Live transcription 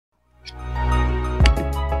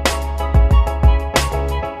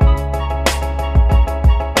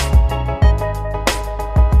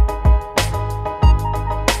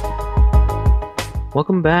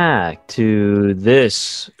welcome back to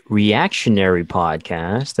this reactionary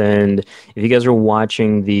podcast. And if you guys are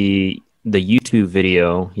watching the YouTube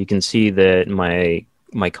video, you can see that my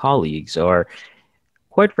colleagues are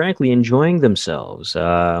quite frankly enjoying themselves,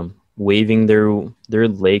 waving their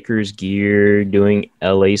Lakers gear, doing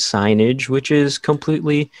LA signage, which is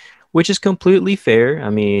completely fair. I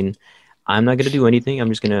mean, I'm not gonna do anything. I'm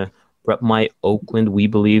just gonna rep my Oakland We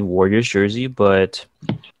Believe Warriors jersey, but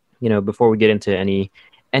before we get into any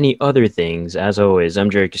other things, as always,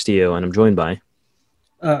 I'm Jerry Castillo, and I'm joined by.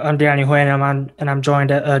 I'm Danny Hoy, and I'm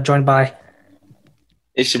joined by.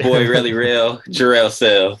 It's your boy, really real, Jarrell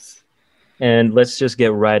Sells. And let's just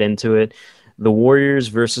get right into it. The Warriors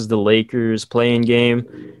versus the Lakers playing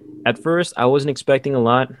game. At first, I wasn't expecting a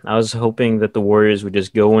lot. I was hoping that the Warriors would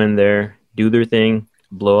just go in there, do their thing,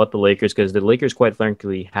 blow out the Lakers, because the Lakers, quite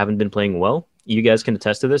frankly, haven't been playing well. You guys can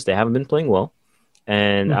attest to this. They haven't been playing well.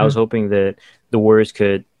 And I was hoping that the Warriors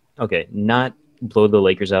could, not blow the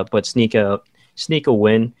Lakers out, but sneak a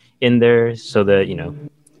win in there so that,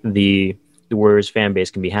 the Warriors fan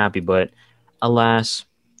base can be happy. But alas,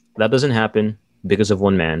 that doesn't happen because of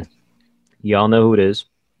one man. Y'all know who it is.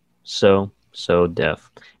 So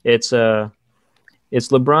Def. It's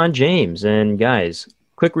LeBron James. And guys,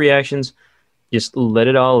 quick reactions. Just let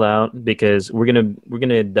it all out because we're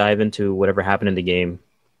gonna dive into whatever happened in the game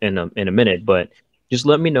in a minute. But just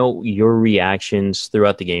let me know your reactions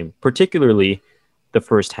throughout the game, particularly the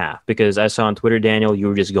first half, because I saw on Twitter, Daniel, you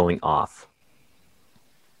were just going off.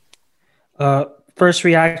 First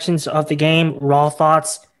reactions of the game, raw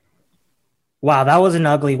thoughts. Wow, that was an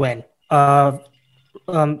ugly win. LeBron,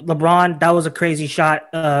 that was a crazy shot.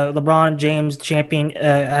 LeBron James, champion,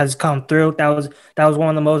 has come through. That was one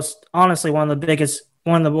of the most, honestly, one of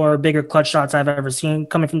the more bigger clutch shots I've ever seen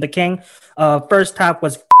coming from the King. First half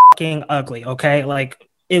was fucking ugly. Okay,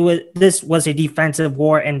 this was a defensive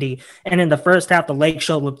war, and in the first half, the Lake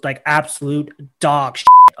Show looked like absolute dog shit.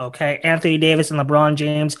 Okay, Anthony Davis and LeBron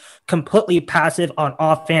James completely passive on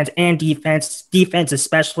offense and defense. Defense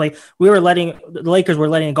especially, the Lakers were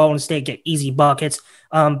letting Golden State get easy buckets.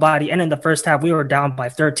 By the end of the first half, we were down by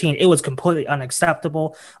 13. It was completely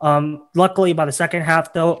unacceptable. Luckily, by the second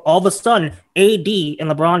half, though, all of a sudden, AD and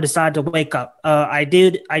LeBron decided to wake up. I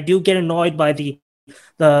do get annoyed by the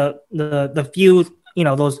few,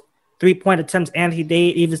 those 3-point attempts Anthony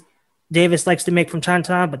Davis likes to make from time to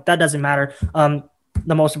time, but that doesn't matter.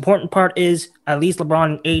 The most important part is at least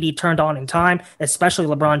LeBron and AD turned on in time, especially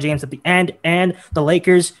LeBron James at the end, and the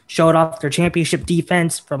Lakers showed off their championship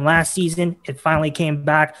defense from last season. It finally came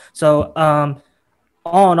back. So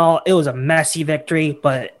all in all, it was a messy victory,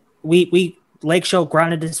 but we Lake Show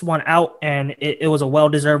grinded this one out, and it was a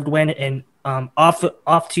well-deserved win, and off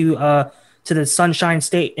to the Sunshine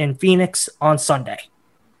State in Phoenix on Sunday.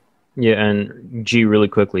 Yeah, and G, really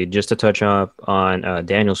quickly, just to touch up on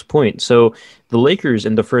Daniel's point. So the Lakers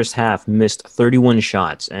in the first half missed 31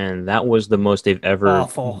 shots, and that was the most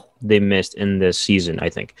they missed in this season, I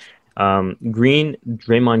think.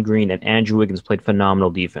 Draymond Green, and Andrew Wiggins played phenomenal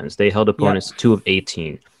defense. They held opponents to 2 of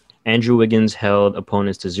 18. Andrew Wiggins held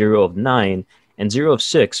opponents to 0 of 9 and 0 of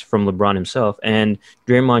 6 from LeBron himself, and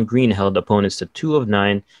Draymond Green held opponents to 2 of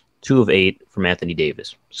 9, 2 of 8 from Anthony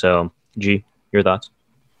Davis. So, G, your thoughts?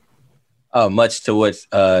 Much to what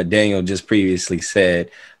Daniel just previously said.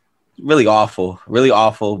 Really awful.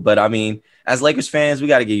 But I mean, as Lakers fans, we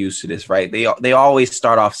got to get used to this, right? They always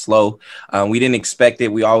start off slow. We didn't expect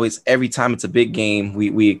it. We always, every time it's a big game,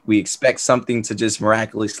 we expect something to just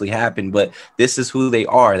miraculously happen. But this is who they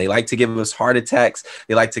are. They like to give us heart attacks.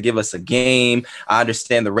 They like to give us a game. I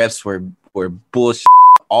understand the refs were bullshit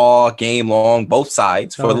all game long, both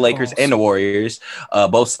sides, for the Lakers and the Warriors,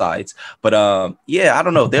 both sides. But yeah, I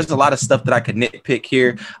don't know. There's a lot of stuff that I could nitpick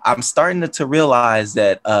here. I'm starting to realize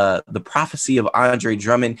that the prophecy of Andre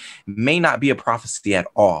Drummond may not be a prophecy at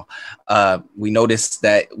all. We noticed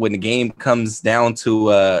that when the game comes down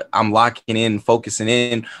to I'm locking in, focusing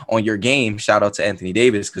in on your game, shout out to Anthony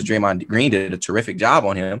Davis, because Draymond Green did a terrific job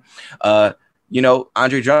on him.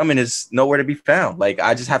 Andre Drummond is nowhere to be found. Like,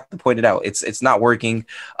 I just have to point it out. It's not working.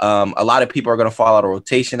 A lot of people are going to fall out of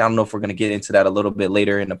rotation. I don't know if we're going to get into that a little bit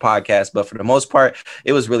later in the podcast, but for the most part,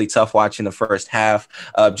 it was really tough watching the first half,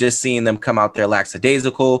 just seeing them come out there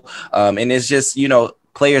lackadaisical. And it's just,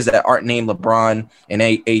 players that aren't named LeBron and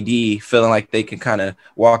AD feeling like they can kind of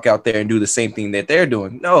walk out there and do the same thing that they're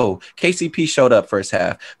doing. No, KCP showed up first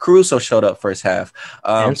half. Caruso showed up first half.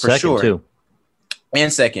 And for second sure. Too.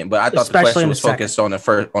 and second, but I thought the Especially question in was the focused on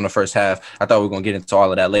the first half. I thought we were going to get into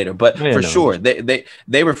all of that later, but for sure,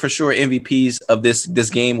 they were for sure MVPs of this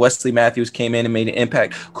game. Wesley Matthews came in and made an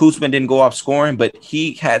impact. Kuzma didn't go off scoring, but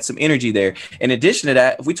he had some energy there. In addition to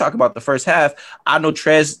that, if we talk about the first half, I know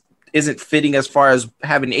Trez isn't fitting as far as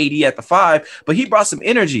having AD at the 5, but he brought some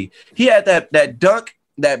energy. He had that dunk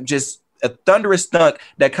that just a thunderous dunk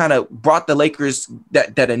that kind of brought the Lakers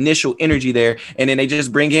that initial energy there. And then they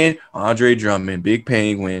just bring in Andre Drummond, Big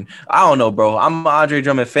Penguin. I don't know, bro. I'm an Andre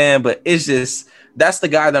Drummond fan, but it's just that's the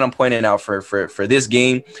guy that I'm pointing out for this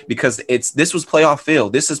game because this was playoff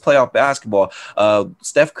field. This is playoff basketball.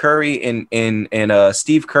 Steph Curry and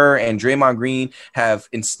Steve Kerr and Draymond Green have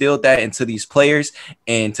instilled that into these players,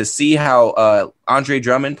 and to see how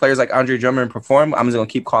players like Andre Drummond perform, I'm just gonna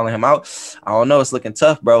keep calling him out. I don't know, it's looking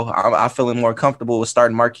tough, bro. I'm feeling more comfortable with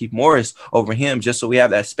starting Markieff Morris over him, just so we have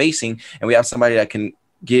that spacing and we have somebody that can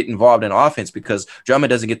get involved in offense, because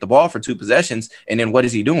Drummond doesn't get the ball for 2 possessions, and then what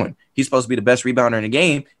is he doing? He's supposed to be the best rebounder in the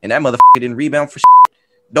game, and that motherfucker didn't rebound for shit.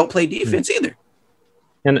 Don't play defense either.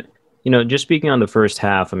 And just speaking on the first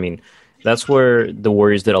half, I mean, that's where the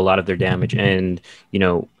Warriors did a lot of their damage, and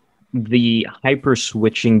the hyper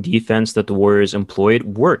switching defense that the Warriors employed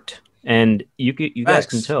worked, and you guys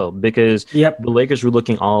can tell because the Lakers were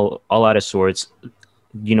looking all out of sorts.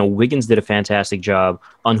 Wiggins did a fantastic job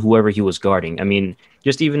on whoever he was guarding. I mean,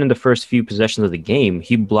 just even in the first few possessions of the game,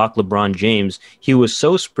 he blocked LeBron James. He was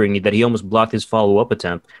so springy that he almost blocked his follow-up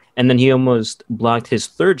attempt, and then he almost blocked his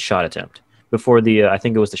third shot attempt before the I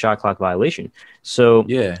think it was the shot clock violation. So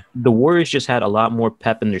the Warriors just had a lot more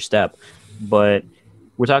pep in their step. But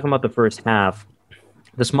we're talking about the first half.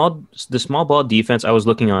 The small ball defense, I was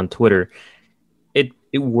looking on Twitter, it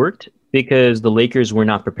worked because the Lakers were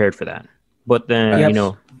not prepared for that. But then,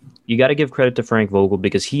 you got to give credit to Frank Vogel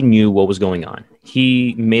because he knew what was going on.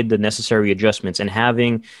 He made the necessary adjustments, and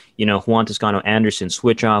having, Juan Toscano Anderson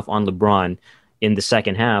switch off on LeBron in the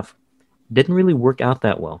second half didn't really work out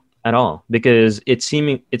that well at all, because it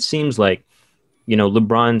seems like,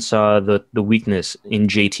 LeBron saw the weakness in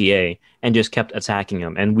JTA and just kept attacking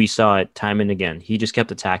him. And we saw it time and again. He just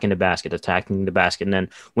kept attacking the basket. And then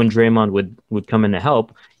when Draymond would come in to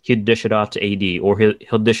help, he'd dish it off to AD, or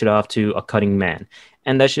he'll dish it off to a cutting man.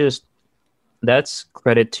 And that's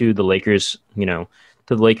credit to the Lakers, to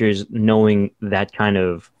the Lakers knowing that kind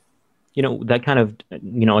of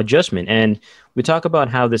adjustment. And we talk about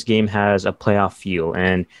how this game has a playoff feel.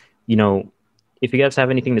 And, if you guys have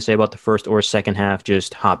anything to say about the first or second half,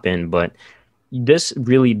 just hop in. But this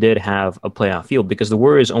really did have a playoff feel because the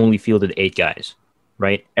Warriors only fielded 8 guys,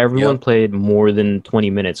 right? Everyone played more than 20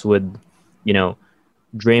 minutes with,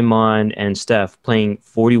 Draymond and Steph playing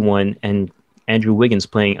 41 and Andrew Wiggins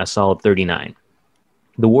playing a solid 39.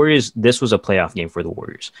 The Warriors, this was a playoff game for the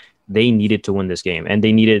Warriors. They needed to win this game. And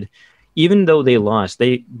they needed, even though they lost,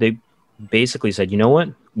 they basically said, you know what?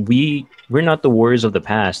 We're not the Warriors of the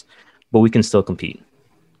past, but we can still compete.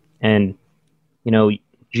 And,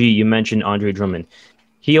 you mentioned Andre Drummond.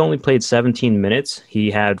 He only played 17 minutes.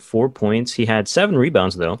 He had 4 points. He had 7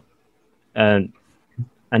 rebounds, though. An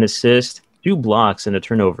assist, 2 blocks, and a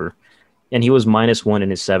turnover. And he was -1 in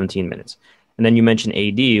his 17 minutes. And then you mentioned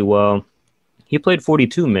AD. Well, he played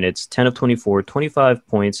 42 minutes, 10 of 24, 25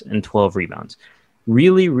 points, and 12 rebounds.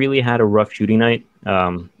 Really, really had a rough shooting night.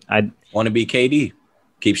 I want to be KD.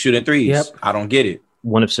 Keep shooting threes. Yep. I don't get it.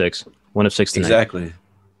 1 of 6. 1 of 6 tonight. Exactly.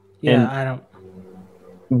 Yeah, I don't.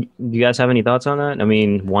 Do you guys have any thoughts on that? I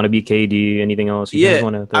mean, want to be KD? Anything else you guys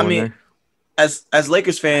want to throw in there? As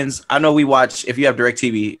Lakers fans, I know we watch, if you have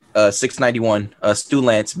DirecTV, 691, Stu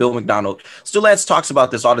Lance, Bill McDonald. Stu Lance talks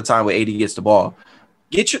about this all the time when AD gets the ball.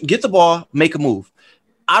 Get the ball, make a move.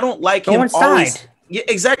 I don't like him always. Yeah,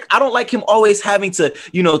 exactly. I don't like him always having to,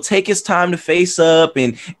 take his time to face up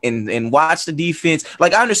and watch the defense.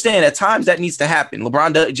 Like, I understand at times that needs to happen.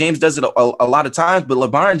 James does it a lot of times, but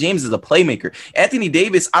LeBron James is a playmaker. Anthony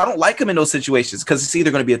Davis, I don't like him in those situations because it's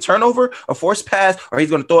either going to be a turnover, a forced pass, or he's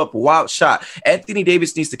going to throw up a wild shot. Anthony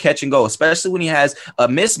Davis needs to catch and go, especially when he has a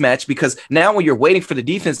mismatch, because now when you're waiting for the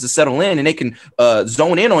defense to settle in and they can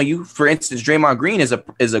zone in on you, for instance, Draymond Green is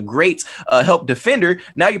a great help defender.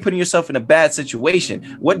 Now you're putting yourself in a bad situation.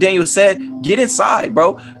 What Daniel said, get inside,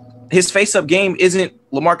 bro. His face-up game isn't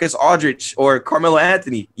LaMarcus Aldridge or Carmelo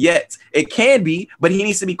Anthony yet. It can be, but he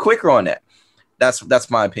needs to be quicker on that.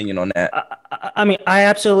 That's my opinion on that. I mean, I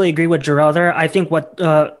absolutely agree with Jarrell there. I think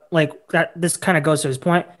this kind of goes to his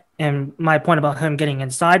point, and my point about him getting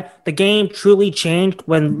inside. The game truly changed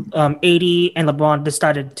when AD and LeBron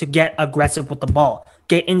decided to get aggressive with the ball.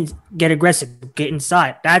 Get aggressive, get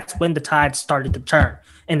inside. That's when the tide started to turn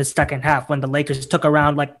in the second half, when the Lakers took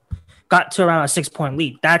around like got to around a 6-point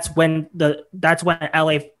lead. That's when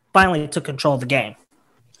LA finally took control of the game.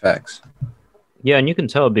 Facts. Yeah, and you can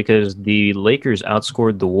tell because the Lakers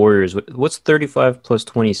outscored the Warriors. What's 35 plus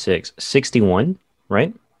 26? 61,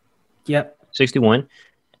 right? Yep. 61.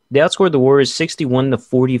 They outscored the Warriors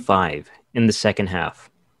 61-45 in the second half.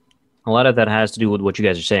 A lot of that has to do with what you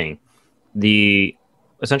guys are saying.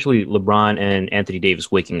 Essentially LeBron and Anthony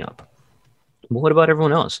Davis waking up. But what about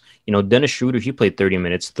everyone else? Dennis Schroeder, he played 30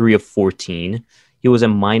 minutes, 3 of 14. He was a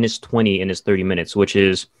minus 20 in his 30 minutes, which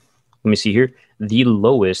is, let me see here, the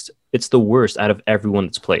lowest. It's the worst out of everyone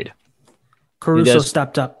that's played. Caruso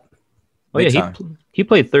stepped up. Oh, yeah, he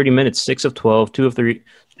played 30 minutes, 6 of 12, 2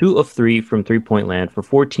 of 3 from three-point land for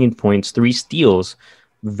 14 points, 3 steals.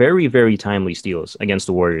 Very, very timely steals against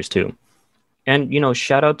the Warriors, too. And,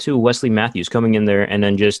 shout out to Wesley Matthews coming in there and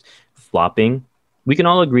then just flopping. We can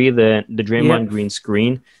all agree that the Draymond Green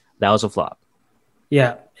screen, that was a flop.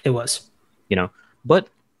 Yeah, it was. But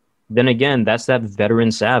then again, that's that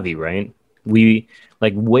veteran savvy, right? We,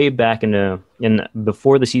 way back in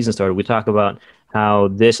before the season started, we talk about how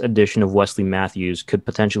this addition of Wesley Matthews could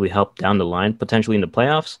potentially help down the line, potentially in the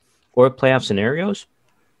playoffs or playoff scenarios.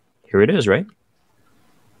 Here it is, right?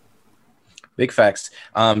 Big facts.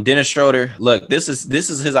 Dennis Schroeder, look, this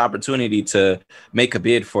is his opportunity to make a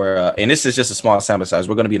bid for, and this is just a small sample size.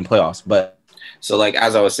 We're going to be in the playoffs, but so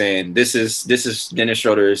as I was saying, this is Dennis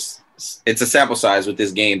Schroeder's. It's a sample size with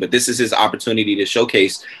this game, but this is his opportunity to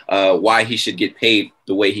showcase why he should get paid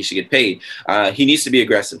the way he should get paid. He needs to be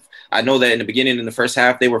aggressive. I know that in the beginning, in the first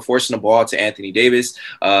half, they were forcing the ball to Anthony Davis.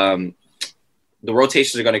 The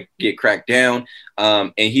rotations are going to get cracked down,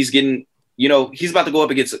 and he's getting. He's about to go up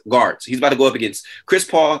against guards. He's about to go up against Chris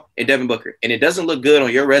Paul and Devin Booker. And it doesn't look good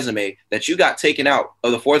on your resume that you got taken out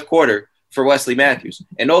of the fourth quarter for Wesley Matthews.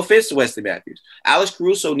 And no offense to Wesley Matthews. Alex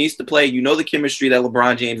Caruso needs to play. The chemistry that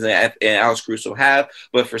LeBron James and Alex Caruso have.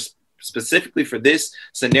 But specifically for this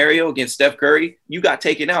scenario against Steph Curry, you got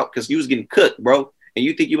taken out because you was getting cooked, bro. And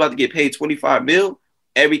you think you're about to get paid $25 million?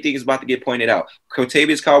 Everything is about to get pointed out.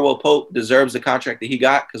 Kentavious Caldwell-Pope deserves the contract that he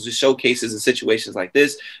got because it showcases in situations like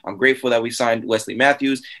this. I'm grateful that we signed Wesley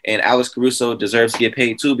Matthews, and Alex Caruso deserves to get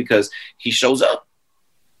paid too because he shows up.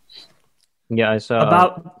 Yeah, I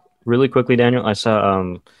saw really quickly, Daniel. I saw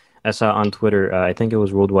on Twitter. I think it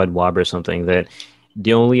was Worldwide Wob or something that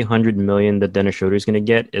the only $100 million that Dennis Schroeder is going to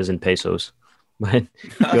get is in pesos. But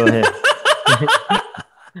go ahead.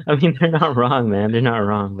 I mean, they're not wrong, man. They're not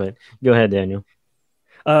wrong. But go ahead, Daniel.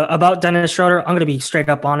 About Dennis Schroeder, I'm going to be straight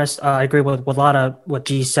up honest. I agree with a lot of what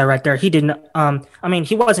G said right there. He didn't.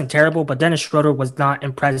 He wasn't terrible, but Dennis Schroeder was not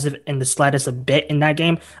impressive in the slightest a bit in that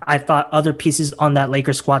game. I thought other pieces on that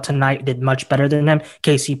Lakers squad tonight did much better than him.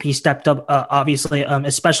 KCP stepped up, obviously,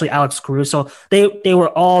 especially Alex Caruso. They were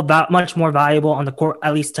all much more valuable on the court,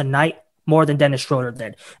 at least tonight, more than Dennis Schroeder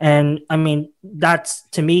did. And that's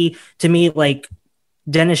to me like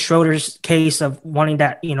Dennis Schroeder's case of wanting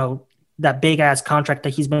that, that big ass contract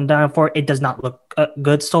that he's been done for, it does not look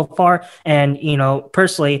good so far. And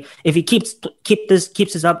personally, if he keeps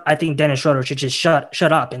this up, I think Dennis Schroeder should just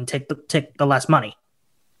shut up and take the less money.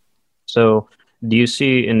 So, do you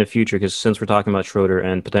see in the future, because since we're talking about Schroeder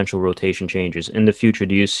and potential rotation changes in the future,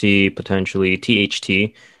 do you see potentially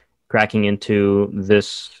THT cracking into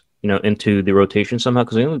this, into the rotation somehow?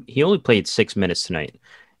 Because he only played 6 minutes tonight,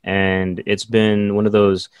 and it's been one of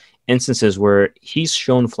those instances where he's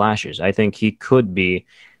shown flashes. I think he could be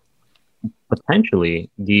potentially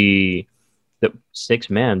the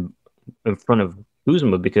sixth man in front of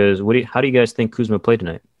Kuzma, because how do you guys think Kuzma played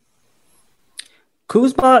tonight?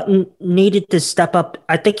 Kuzma needed to step up.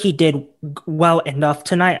 I think he did well enough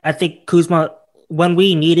tonight. I think Kuzma, when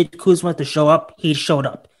we needed Kuzma to show up, he showed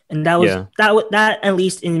up, and that at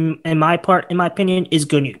least in my opinion, is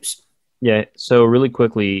good news. Yeah, so really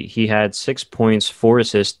quickly, he had 6 points, 4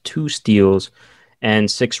 assists, 2 steals,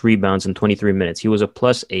 and 6 rebounds in 23 minutes. He was a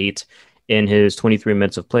 +8 in his 23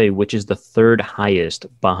 minutes of play, which is the third highest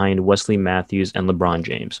behind Wesley Matthews and LeBron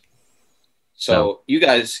James. So you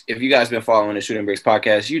guys, if you guys been following the Shooting Breaks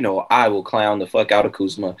podcast, I will clown the fuck out of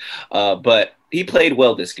Kuzma. But he played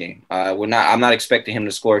well this game. I'm not expecting him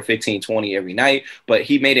to score 15, 20 every night, but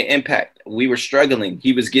he made an impact. We were struggling.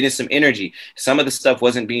 He was getting some energy. Some of the stuff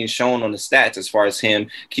wasn't being shown on the stats as far as him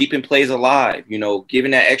keeping plays alive,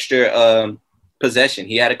 giving that extra possession.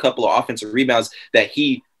 He had a couple of offensive rebounds that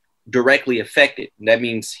he directly affected. That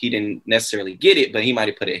means he didn't necessarily get it, but he might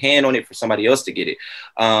have put a hand on it for somebody else to get it.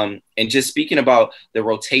 And just speaking about the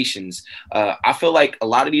rotations, I feel like a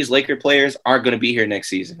lot of these Laker players aren't going to be here next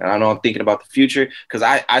season. And I know I'm thinking about the future because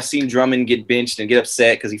I've seen Drummond get benched and get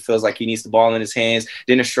upset because he feels like he needs the ball in his hands.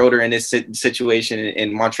 Dennis Schroeder in this situation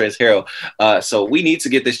and Montrezl Harrell. So we need to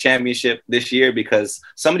get this championship this year because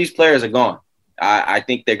some of these players are gone. I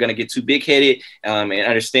think they're going to get too big-headed and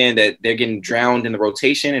understand that they're getting drowned in the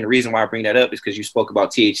rotation. And the reason why I bring that up is because you spoke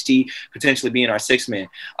about THT potentially being our sixth man.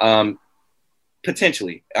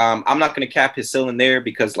 Potentially. I'm not going to cap his ceiling there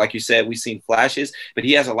because, like you said, we've seen flashes, but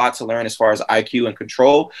he has a lot to learn as far as IQ and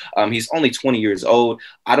control. He's only 20 years old.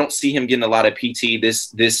 I don't see him getting a lot of PT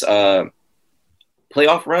this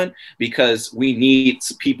playoff run because we need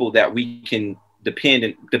people that we can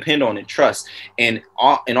depend on and trust. And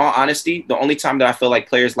in all honesty, the only time that I feel like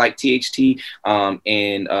players like THT and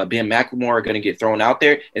Ben McLemore are going to get thrown out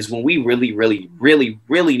there is when we really, really, really,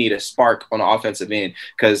 really need a spark on the offensive end.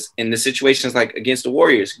 Because in the situations like against the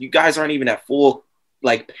Warriors, you guys aren't even at full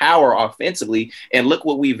like power offensively. And look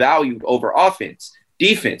what we valued over offense,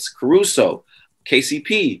 defense, Caruso,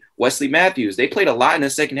 KCP, Wesley Matthews. They played a lot in the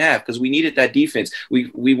second half because we needed that defense.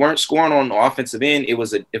 We weren't scoring on the offensive end. It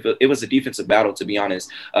was a defensive battle, to be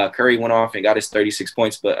honest. Curry went off and got his 36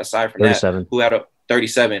 points, but aside from 37. that, who had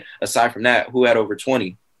 37? Aside from that, who had over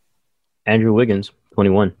 20? Andrew Wiggins,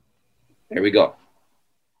 21. There we go.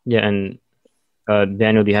 Yeah, and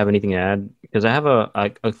Daniel, do you have anything to add? Because I have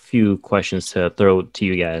a few questions to throw to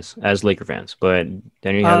you guys as Laker fans. But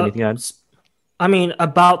Daniel, you have anything to add? I mean,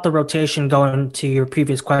 about the rotation, going to your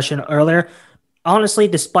previous question earlier, honestly,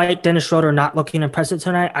 despite Dennis Schroeder not looking impressive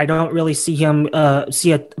tonight, I don't really see a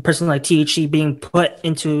person like THC being put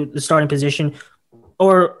into the starting position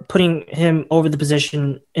or putting him over the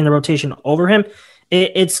position in the rotation over him.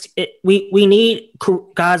 We need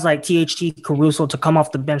guys like THT, Caruso to come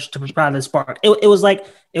off the bench to provide the spark.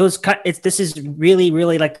 This is really,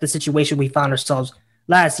 really like the situation we found ourselves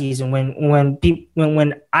last season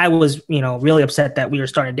when I was, really upset that we were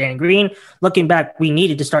starting Danny Green. Looking back, we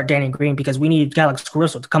needed to start Danny Green because we needed Alex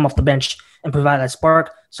Caruso to come off the bench and provide that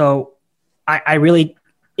spark. So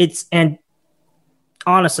and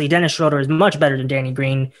honestly, Dennis Schroeder is much better than Danny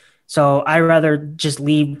Green. So I rather just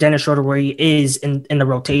leave Dennis Schroeder where he is in the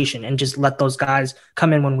rotation and just let those guys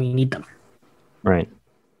come in when we need them. Right.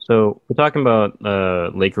 So we're talking about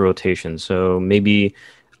Laker rotation. So maybe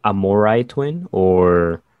a Morai twin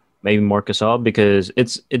or maybe Marc Gasol, because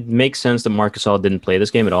it makes sense that Marc Gasol didn't play this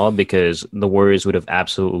game at all because the Warriors would have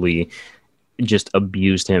absolutely just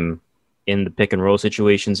abused him in the pick and roll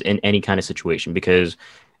situations, in any kind of situation, because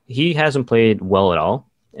he hasn't played well at all.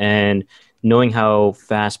 And knowing how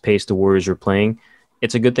fast paced the Warriors are playing,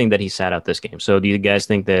 it's a good thing that he sat out this game. So do you guys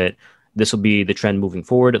think that this will be the trend moving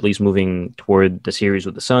forward, at least moving toward the series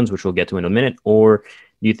with the Suns, which we'll get to in a minute? Or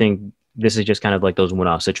do you think this is just kind of like those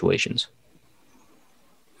one-off situations?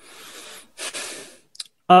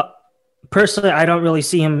 Personally, I don't really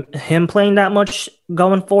see him playing that much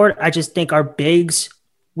going forward. I just think our bigs,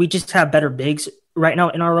 we just have better bigs right now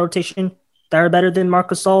in our rotation that are better than Marc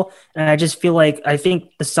Gasol. And I just feel like I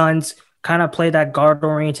think the Suns kind of play that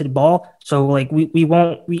guard-oriented ball. So like we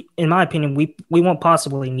won't, in my opinion, we won't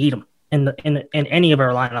possibly need him in any of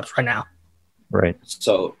our lineups right now. Right.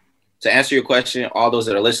 So to answer your question, all those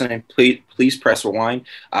that are listening, please press rewind.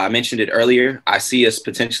 I mentioned it earlier. I see us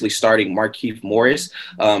potentially starting Markieff Morris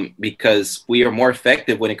because we are more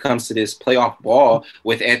effective when it comes to this playoff ball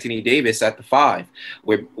with Anthony Davis at the 5.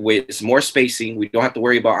 With more spacing, we don't have to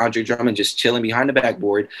worry about Andre Drummond just chilling behind the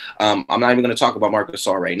backboard. I'm not even going to talk about Marc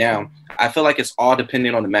Gasol right now. I feel like it's all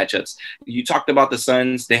dependent on the matchups. You talked about the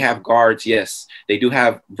Suns. They have guards. Yes, they do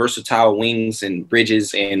have versatile wings and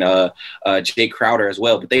Bridges and Jay Crowder as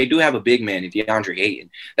well, but they do have a big man, DeAndre Ayton.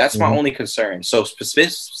 That's my only concern. So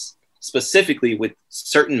specifically with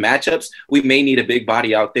certain matchups, we may need a big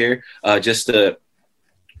body out there just to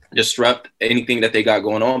disrupt anything that they got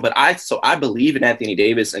going on. But I believe in Anthony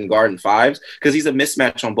Davis and guard and 5s because he's a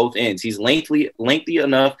mismatch on both ends. He's lengthy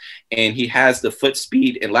enough, and he has the foot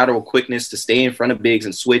speed and lateral quickness to stay in front of bigs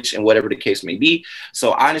and switch and whatever the case may be.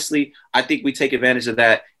 So honestly, I think we take advantage of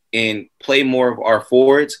that and play more of our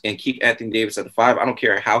forwards and keep Anthony Davis at the 5. I don't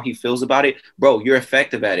care how he feels about it. Bro, you're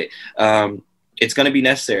effective at it. It's going to be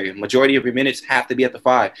necessary. Majority of your minutes have to be at the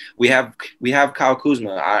 5. We have Kyle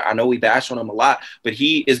Kuzma. I know we bash on him a lot, but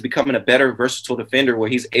he is becoming a better versatile defender where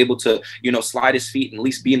he's able to, slide his feet and at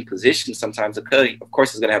least be in position sometimes. Of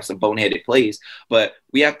course, he's going to have some boneheaded plays, but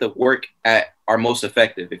we have to work at are most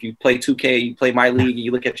effective. If you play 2K, you play My League, and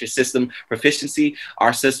you look at your system proficiency,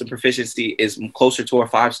 our system proficiency is closer to a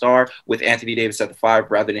 5-star with Anthony Davis at the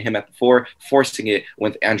 5 rather than him at the 4, forcing it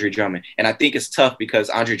with Andre Drummond. And I think it's tough because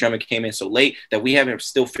Andre Drummond came in so late that we haven't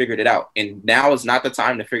still figured it out. And now is not the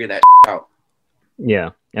time to figure that out.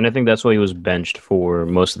 Yeah, and I think that's why he was benched for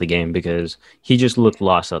most of the game because he just looked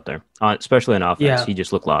lost out there, especially in offense. Yeah. He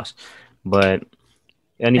just looked lost. But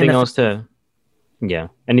anything else to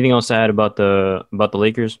add about the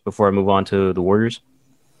Lakers before I move on to the Warriors?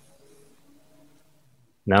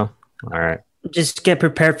 No? All right. Just get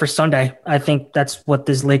prepared for Sunday. I think that's what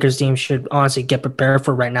this Lakers team should honestly get prepared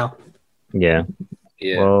for right now. Yeah.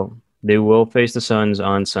 Well, they will face the Suns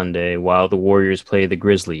on Sunday while the Warriors play the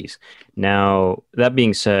Grizzlies. Now, that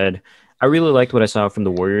being said, I really liked what I saw from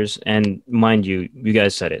the Warriors. And mind you, you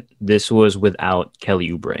guys said it. This was without Kelly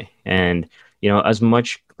Oubre. And, as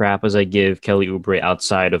much crap as I give Kelly Oubre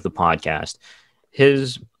outside of the podcast,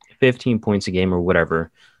 his 15 points a game or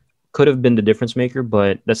whatever could have been the difference maker,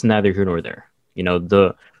 but that's neither here nor there.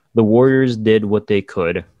 The Warriors did what they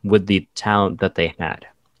could with the talent that they had.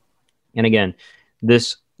 And again,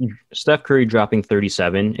 this Steph Curry dropping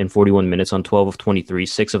 37 in 41 minutes on 12 of 23,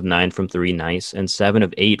 6 of 9 from 3, nice, and 7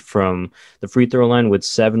 of 8 from the free throw line with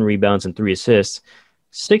 7 rebounds and 3 assists.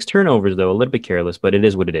 6 turnovers, though, a little bit careless, but it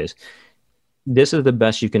is what it is. This is the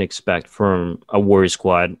best you can expect from a Warriors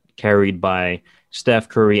squad carried by Steph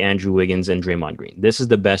Curry, Andrew Wiggins, and Draymond Green. This is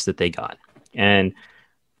the best that they got. And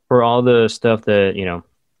for all the stuff that,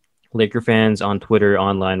 Laker fans on Twitter,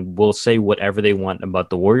 online, will say whatever they want about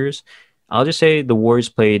the Warriors, I'll just say the Warriors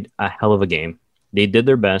played a hell of a game. They did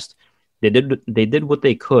their best. They did what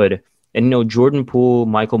they could. And, Jordan Poole,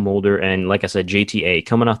 Michael Mulder, and like I said, JTA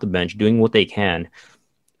coming off the bench, doing what they can.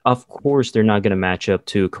 Of course, they're not going to match up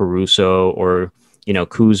to Caruso or,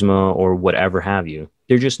 Kuzma or whatever have you.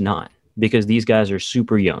 They're just not because these guys are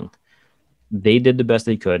super young. They did the best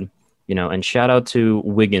they could, and shout out to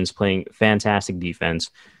Wiggins playing fantastic defense,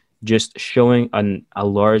 just showing a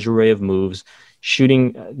large array of moves,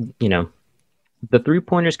 shooting, the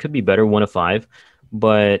 3-pointers could be better, 1 of 5,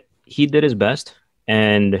 but he did his best.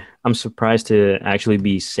 And I'm surprised to actually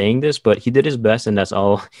be saying this, but he did his best, and that's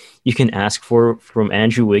all you can ask for from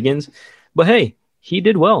Andrew Wiggins. But hey, he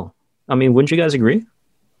did well. I mean, wouldn't you guys agree?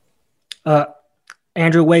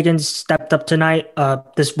 Andrew Wiggins stepped up tonight.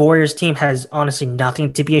 This Warriors team has honestly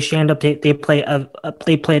nothing to be ashamed of. They played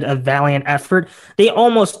a valiant effort. They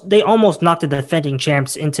almost knocked the defending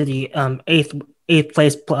champs into the eighth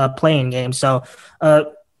place playing game. So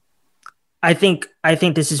I think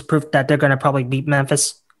this is proof that they're going to probably beat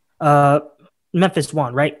Memphis. Memphis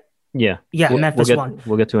won, right? Yeah. Memphis won.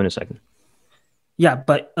 We'll get to it in a second. Yeah,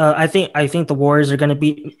 but I think the Warriors are going to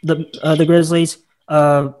beat the Grizzlies.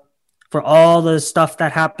 For all the stuff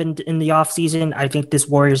that happened in the offseason, I think this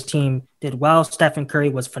Warriors team did well. Stephen Curry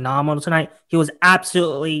was phenomenal tonight. He was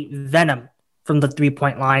absolutely venom from the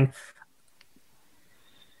 3-point line.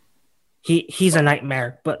 He's a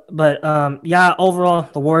nightmare. But overall,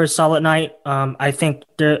 the Warriors solid night. I think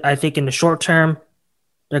in the short term,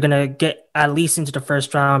 they're gonna get at least into the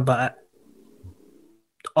first round, but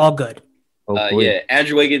all good.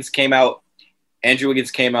 Andrew Wiggins came out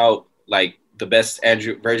like the best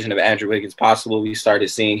version of Andrew Wiggins possible. We started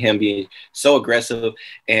seeing him being so aggressive,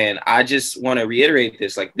 and I just want to reiterate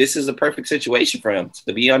this: like, this is a perfect situation for him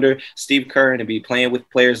to be under Steve Kerr and to be playing with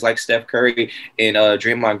players like Steph Curry and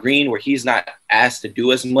Draymond Green, where he's not asked to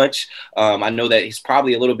do as much. I know that he's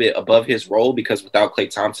probably a little bit above his role because without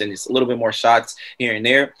Klay Thompson, it's a little bit more shots here and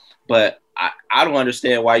there. But I don't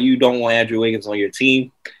understand why you don't want Andrew Wiggins on your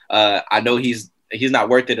team. I know he's not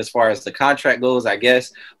worth it as far as the contract goes, I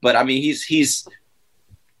guess. But I mean,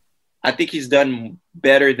 I think he's done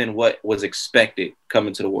better than what was expected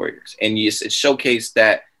coming to the Warriors, and it showcased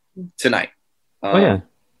that tonight.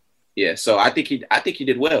 Yeah. So I think he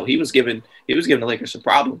did well. He was giving the Lakers some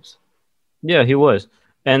problems. Yeah, he was,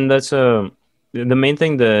 and that's the main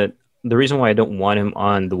thing. The reason why I don't want him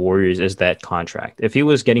on the Warriors is that contract. If he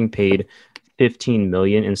was getting paid $15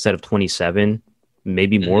 million instead of 27,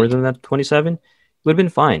 maybe more than that, 27. Would have been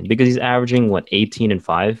fine because he's averaging 18 and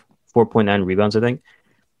 5, 4.9 rebounds, I think.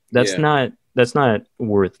 That's not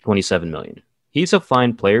worth 27 million. He's a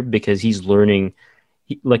fine player because he's learning.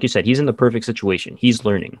 Like you said, he's in the perfect situation. He's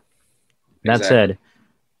learning. That said,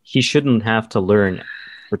 he shouldn't have to learn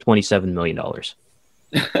for $27 million.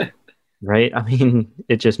 Right? I mean,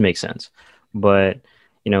 it just makes sense. But,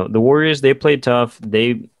 the Warriors, they played tough.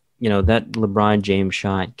 They that LeBron James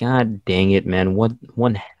shot, God dang it, man.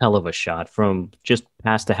 One hell of a shot from just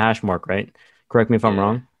past the hash mark, right? Correct me if I'm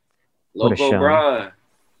wrong. Loco Bron.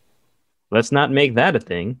 let's not make that a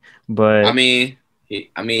thing. I But mean,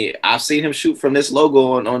 I've seen him shoot from this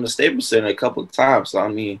logo on the Staples Center a couple of times. So I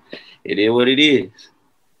mean, it is what it is.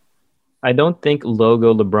 I don't think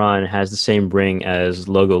logo LeBron has the same ring as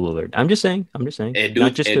logo Lillard. I'm just saying. And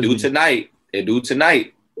Not just 'cause do tonight. And do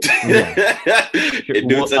tonight. Yeah. And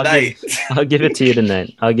do Well, tonight. I'll give it to you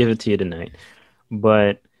tonight.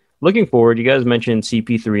 But looking forward, you guys mentioned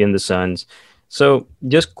CP3 and the Suns. So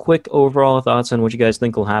just quick overall thoughts on what you guys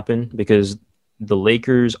think will happen, because the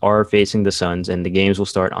Lakers are facing the Suns and the games will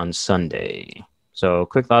start on Sunday. So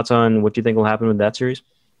quick thoughts on what you think will happen with that series?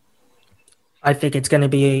 I think it's going to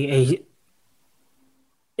be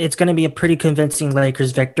a pretty convincing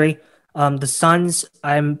Lakers victory. The Suns,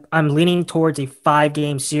 I'm leaning towards a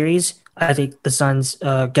 5-game series. I think the Suns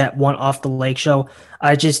get one off the Lake Show.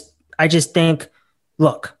 I just think,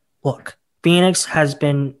 look, Phoenix has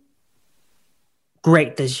been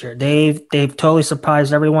great this year. They've totally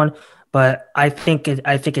surprised everyone, but I think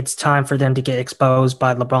it's time for them to get exposed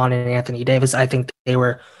by LeBron and Anthony Davis. I think they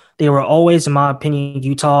were always, in my opinion,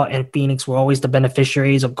 Utah and Phoenix were always the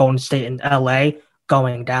beneficiaries of Golden State and LA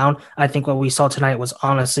going down. I think what we saw tonight was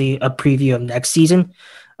honestly a preview of next season.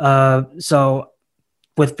 So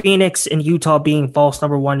with Phoenix and Utah being false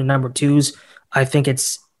number 1 and number 2s, I think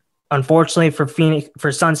it's unfortunately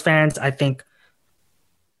for Suns fans, I think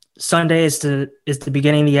Sunday is the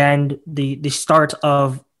beginning, the end, the start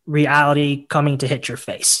of reality coming to hit your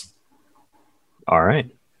face. All right.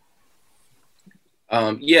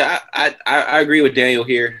 Yeah, I agree with Daniel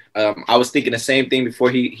here. I was thinking the same thing before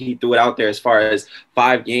he threw it out there as far as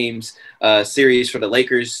 5 games series for the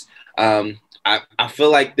Lakers. I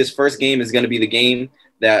feel like this first game is going to be the game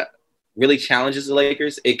that really challenges the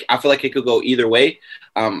Lakers. I feel like it could go either way.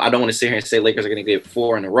 I don't want to sit here and say Lakers are going to get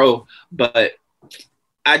 4 in a row, but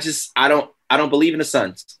I don't believe in the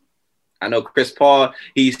Suns. I know Chris Paul,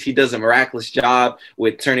 he does a miraculous job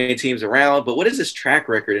with turning teams around, but what is his track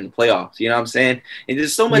record in the playoffs? You know what I'm saying? And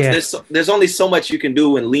there's so much, there's only so much you can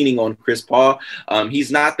do when leaning on Chris Paul.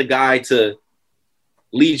 He's not the guy to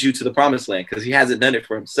lead you to the promised land because he hasn't done it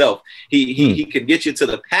for himself. He could get you to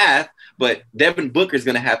the path, but Devin Booker is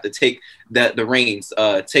going to have to take the reins,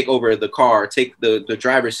 take over the car, take the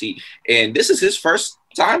driver's seat. And this is his first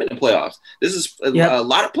time in the playoffs. This is a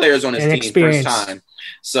lot of players on his team first time.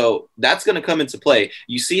 So that's going to come into play.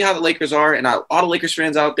 You see how the Lakers are, and all the Lakers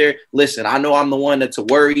fans out there, listen, I know I'm the one that's to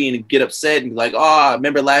worry and get upset and be like, oh,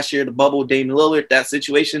 remember last year, the bubble, Damian Lillard, that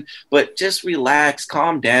situation. But just relax,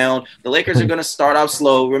 calm down. The Lakers are going to start off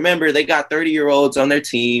slow. Remember, they got 30-year-olds on their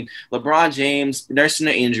team. LeBron James nursing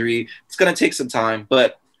an injury. It's going to take some time,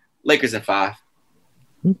 but Lakers in 5.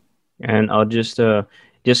 And I'll just so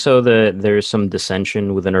that there's some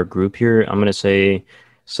dissension within our group here, I'm going to say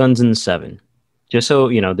Suns in 7. Just so,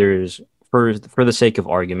 there's for the sake of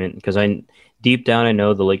argument, because deep down I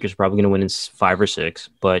know the Lakers are probably going to win in 5 or 6,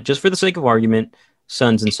 but just for the sake of argument,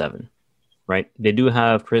 Suns in 7, right? They do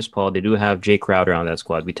have Chris Paul, they do have Jay Crowder on that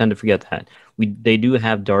squad. We tend to forget that. They do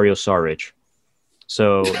have Dario Saric,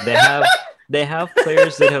 so they have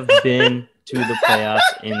players that have been to the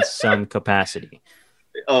playoffs in some capacity.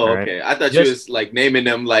 Oh, okay. Right? I thought you was like naming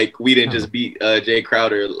them like we didn't just beat Jay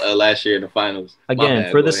Crowder last year in the finals.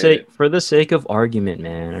 Again, for the sake of argument,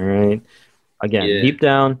 man. All right. Again, deep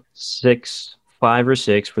down, 5 or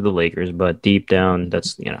 6 for the Lakers, but deep down,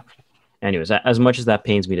 that's Anyways, as much as that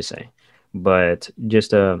pains me to say, but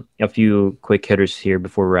just a few quick hitters here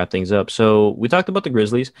before we wrap things up. So we talked about the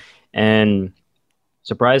Grizzlies, and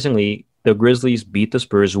surprisingly, the Grizzlies beat the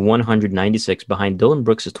Spurs 196 behind Dillon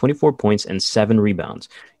Brooks' 24 points and 7 rebounds.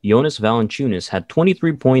 Jonas Valanciunas had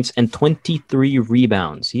 23 points and 23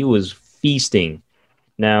 rebounds. He was feasting.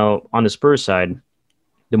 Now, on the Spurs side,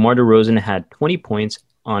 DeMar DeRozan had 20 points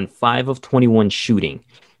on 5 of 21 shooting.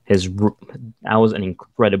 That was an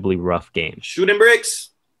incredibly rough game. Shooting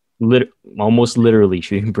bricks? Almost literally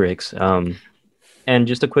shooting bricks. And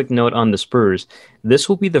just a quick note on the Spurs. This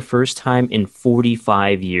will be the first time in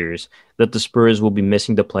 45 years that the Spurs will be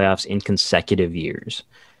missing the playoffs in consecutive years.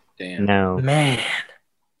 Damn. Now, man,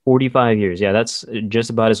 45 years. Yeah, that's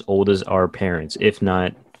just about as old as our parents, if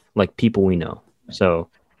not like people we know. So,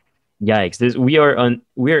 yikes. We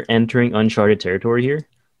are entering uncharted territory here,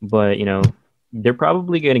 but they're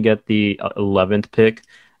probably going to get the 11th pick.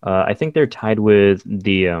 I think they're tied with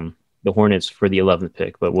the Hornets for the 11th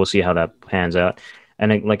pick, but we'll see how that pans out.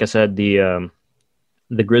 And like I said, the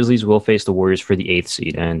Grizzlies will face the Warriors for the 8th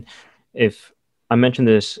seed. And if I mentioned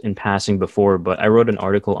this in passing before, but I wrote an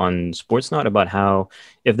article on Sportsnaut about how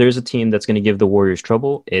if there's a team that's going to give the Warriors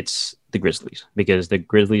trouble, it's the Grizzlies, because the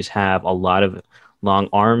Grizzlies have a lot of long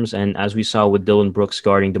arms. And as we saw with Dillon Brooks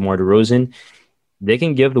guarding DeMar DeRozan, they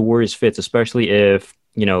can give the Warriors fits, especially if,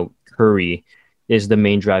 Curry is the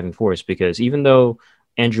main driving force, because even though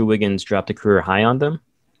Andrew Wiggins dropped a career high on them,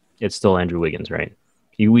 it's still Andrew Wiggins, right?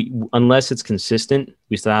 Unless it's consistent,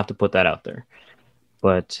 we still have to put that out there.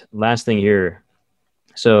 But last thing here.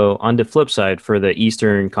 So on the flip side, for the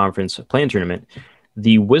Eastern Conference play-in tournament,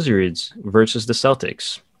 the Wizards versus the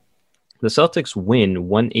Celtics. The Celtics win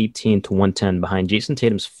 118-110 behind Jason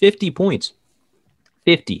Tatum's 50 points.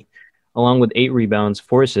 50, along with 8 rebounds,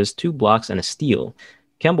 4 assists, 2 blocks, and a steal.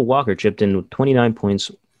 Kemba Walker chipped in with 29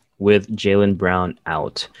 points with Jaylen Brown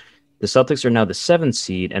out. The Celtics are now the 7th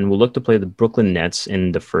seed and will look to play the Brooklyn Nets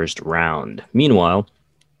in the first round. Meanwhile,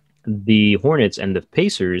 the Hornets and the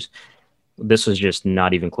Pacers, this was just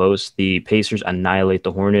not even close. The Pacers annihilate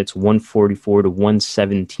the Hornets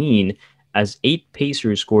 144-117 as 8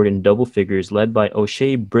 Pacers scored in double figures, led by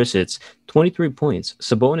O'Shea Brissett's 23 points.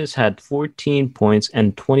 Sabonis had 14 points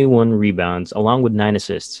and 21 rebounds, along with 9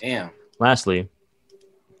 assists. Damn. Lastly,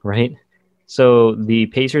 right? So the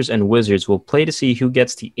Pacers and Wizards will play to see who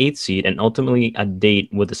gets the 8th seed and ultimately a date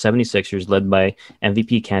with the 76ers, led by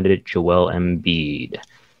MVP candidate Joel Embiid.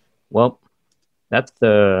 Well, that's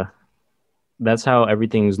how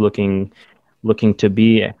everything's looking to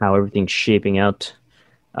be, how everything's shaping out.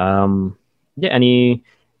 Any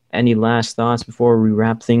last thoughts before we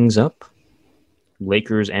wrap things up?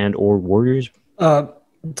 Lakers and or Warriors?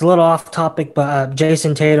 It's a little off topic, but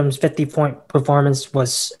Jason Tatum's 50-point performance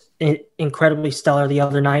was incredibly stellar the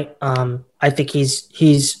other night. I think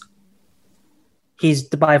he's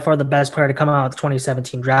by far the best player to come out of the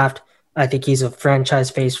 2017 draft. I think he's a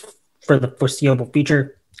franchise face for the foreseeable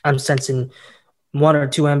future. I'm sensing 1 or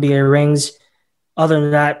 2 NBA rings. Other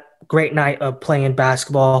than that, great night of playing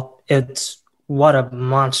basketball. What a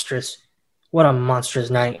monstrous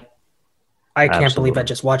night. I can't believe I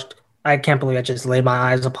just laid my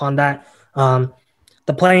eyes upon that.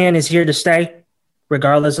 The play-in is here to stay,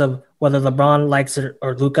 regardless of whether LeBron likes it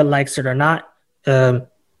or Luka likes it or not.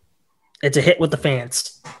 It's a hit with the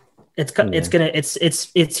fans.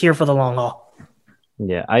 It's here for the long haul.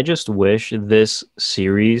 Yeah, I just wish this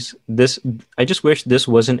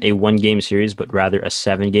wasn't a 1-game series, but rather a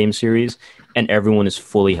 7-game series, and everyone is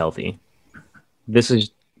fully healthy. This is,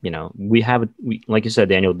 like you said,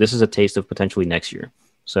 Daniel, this is a taste of potentially next year.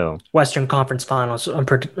 So Western Conference Finals.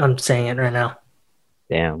 I'm saying it right now.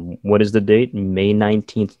 Damn, what is the date? May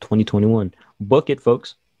 19th, 2021. Book it,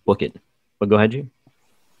 folks. Book it. But go ahead, G.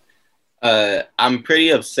 I'm pretty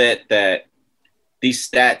upset that these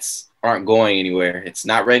stats aren't going anywhere. It's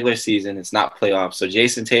not regular season. It's not playoffs. So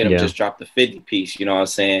Jason Tatum just dropped the 50 piece. You know what I'm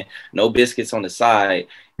saying? No biscuits on the side,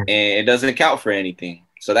 and it doesn't count for anything.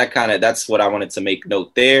 So that's what I wanted to make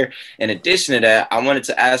note there. In addition to that, I wanted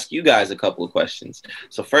to ask you guys a couple of questions.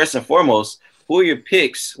 So first and foremost, who are your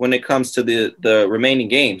picks when it comes to the remaining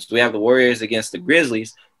games? Do we have the Warriors against the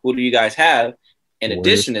Grizzlies? Who do you guys have? In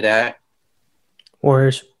addition to that,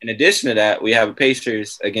 Warriors. In addition to that, we have the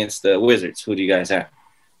Pacers against the Wizards. Who do you guys have?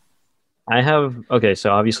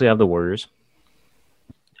 So obviously I have the Warriors.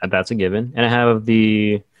 That's a given. And I have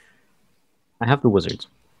the Wizards.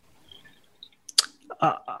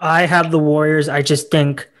 I have the Warriors. I just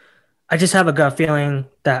have a gut feeling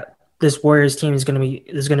that this Warriors team is going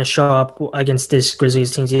to show up against this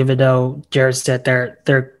Grizzlies team, even though Jared said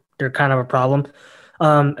they're kind of a problem.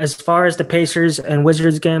 As far as the Pacers and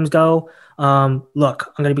Wizards games go,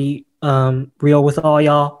 look, I'm going to be real with all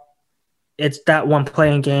y'all. It's that one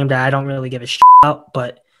playing game that I don't really give a shit about,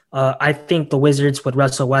 but I think the Wizards with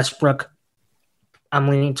Russell Westbrook, I'm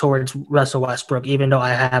leaning towards Russell Westbrook, even though I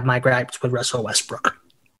have my gripes with Russell Westbrook.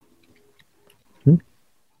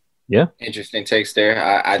 Yeah. Interesting takes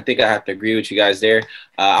there. I think I have to agree with you guys there.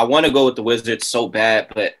 I want to go with the Wizards so bad,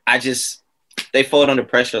 but they fold under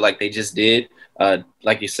pressure like they just did.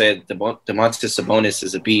 Like you said, Domantas Sabonis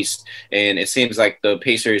is a beast, and it seems like the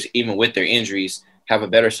Pacers, even with their injuries, have a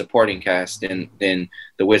better supporting cast than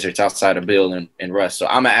the Wizards outside of Bill and Russ. So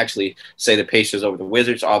I'm going to actually say the Pacers over the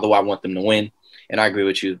Wizards, although I want them to win. And I agree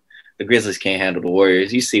with you. The Grizzlies can't handle the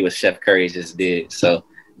Warriors. You see what Steph Curry just did. So,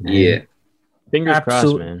 yeah. Fingers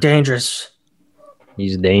crossed, man. Dangerous.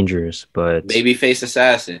 He's dangerous, but babyface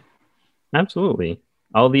assassin. Absolutely.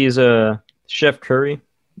 All these Chef Curry.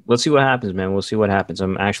 Let's see what happens, man. We'll see what happens.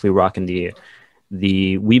 I'm actually rocking the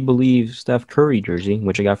We Believe Steph Curry jersey,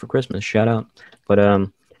 which I got for Christmas. Shout out. But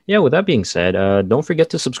with that being said, don't forget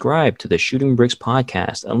to subscribe to the Shooting Bricks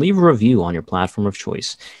podcast and leave a review on your platform of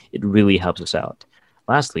choice. It really helps us out.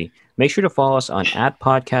 Lastly, make sure to follow us on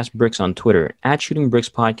 @PodcastBricks on Twitter,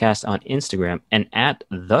 @ShootingBricksPodcast on Instagram, and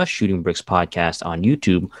 @The Shooting Bricks Podcast on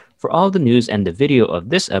YouTube for all the news and the video of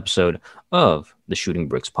this episode of the Shooting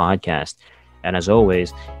Bricks Podcast. And as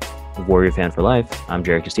always, Warrior fan for life. I'm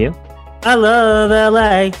Jared Castillo. I love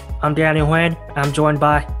LA. I'm Daniel Wayne. I'm joined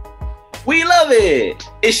by. We love it.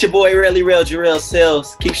 It's your boy Really Real Jarrell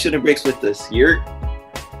Sales. Keep shooting bricks with us. Yurt.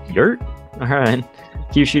 All right.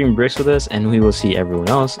 Keep shooting bricks with us, and we will see everyone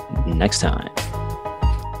else next time.